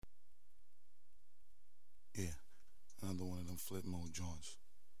Another one of them flip mode joints.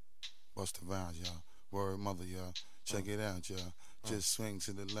 Busta Rhymes, y'all. Word mother, y'all. Check it out, y'all. Just swing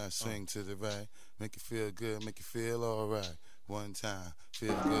to the left, swing to the right. Make you feel good, make you feel alright. One time,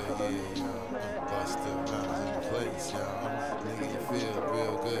 feel good, yeah, y'all. Busta Rhymes in the place, y'all. Nigga, you feel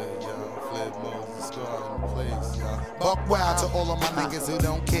real good, y'all. Flip Moses squad in the place, y'all. Buck wild to all of my niggas who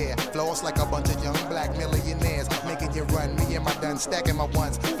don't care. Floss like a bunch of young black millionaires. Making you run, me and my done stacking my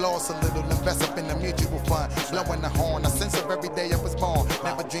ones. Floss a little, invest up in the mutual fund. Blowing the horn, I sense of every day I was born.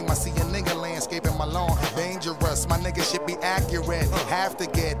 Never dream I see a nigga landscaping my lawn. Dangerous, my nigga should be accurate. Have to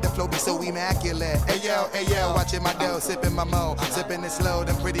get the flow be so immaculate. Hey yo, watching my dough, sipping my mo. Sipping it slow,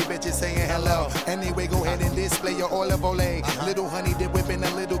 them pretty bitches saying hello. Anyway, go ahead and display your olive ole. Little honey dip whipping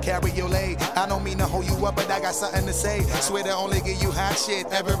a little cabriolet. I don't mean to hold you up, but I got something to say. Swear to only give you hot shit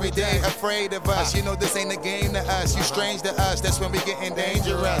every day. Afraid of us, you know this ain't a game to us. You strange to us, that's when we getting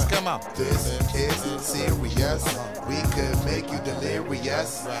dangerous. Come on. This is serious. We could make you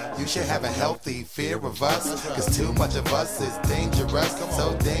delirious. You should have a healthy fear of us, cause too much of us is dangerous.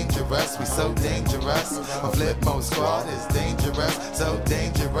 So dangerous, we so dangerous. My flip mode squad is dangerous. So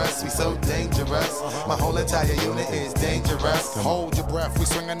dangerous, we so dangerous. My whole entire unit is dangerous. Hold your breath, we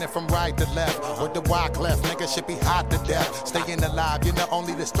swinging it from right to left. With the wide cleft, nigga should be hot to death. Staying alive, you know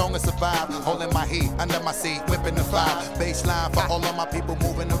only the strongest survive. Holding my heat under my seat, whipping the fire. Baseline for all of my people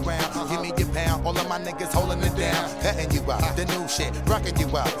moving around. Give me your pound, all of my niggas holding it down. Cutting you up, the new shit, rocking you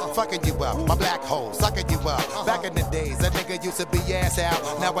up, fucking you up. My black hole, sucking you up. Back in the days, a nigga used to be ass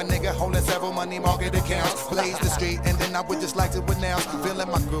out. Now a nigga holding several money market accounts. Blaze the street, and then I would just like to announce. Feeling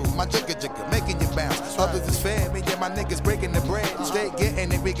my groove, my jigger, making you bounce. Others is fair, me and my niggas breaking the bread. Straight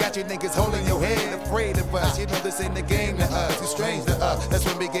getting it, we got you niggas holding your head. Afraid of us, you know this ain't the game to us. You strange to us, that's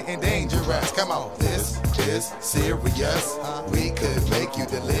when we getting dangerous. Come on. This is serious. We could make you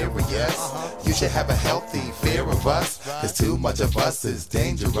delirious. You should have a healthy fear of us, cause too much of us is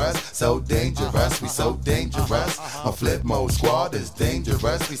dangerous. So dangerous, we so dangerous. My flip mode squad is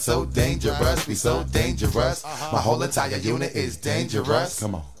dangerous. We so dangerous, we so dangerous. My whole entire unit is dangerous.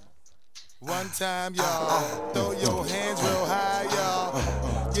 Come on. One time, y'all, throw your hands real high, y'all.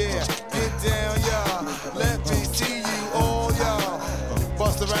 Yeah, get down, y'all. Let me see you all, y'all.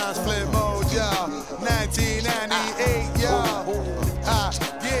 Busta Rhymes flip mode, y'all. 1998, y'all.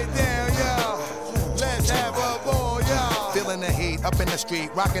 Get down, y'all. Let's have a ball, y'all. Feeling the heat, up in the street,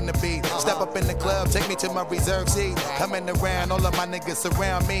 rocking the beat. Step up in the club, take me to my reserve seat. Coming around, all of my niggas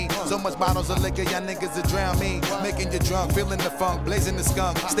surround me. So much bottles of liquor, y'all niggas will drown me. Making you drunk, feeling the funk, blazing the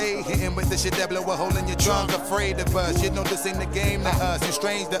skunk. Stay hitting with the shit that blow a hole in your trunk. Afraid of us, you know this ain't the game to us. You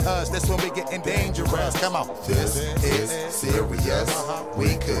strange to us, that's when we getting dangerous. Come on. This is serious.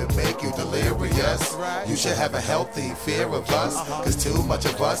 We could make you delirious. You should have a healthy fear of us, cause too much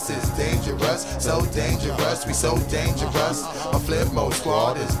of us is dangerous. So dangerous, we so dangerous. My flip mode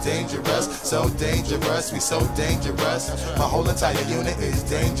squad is dangerous. So dangerous, we so dangerous. My whole entire unit is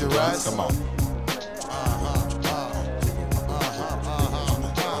dangerous. Come on.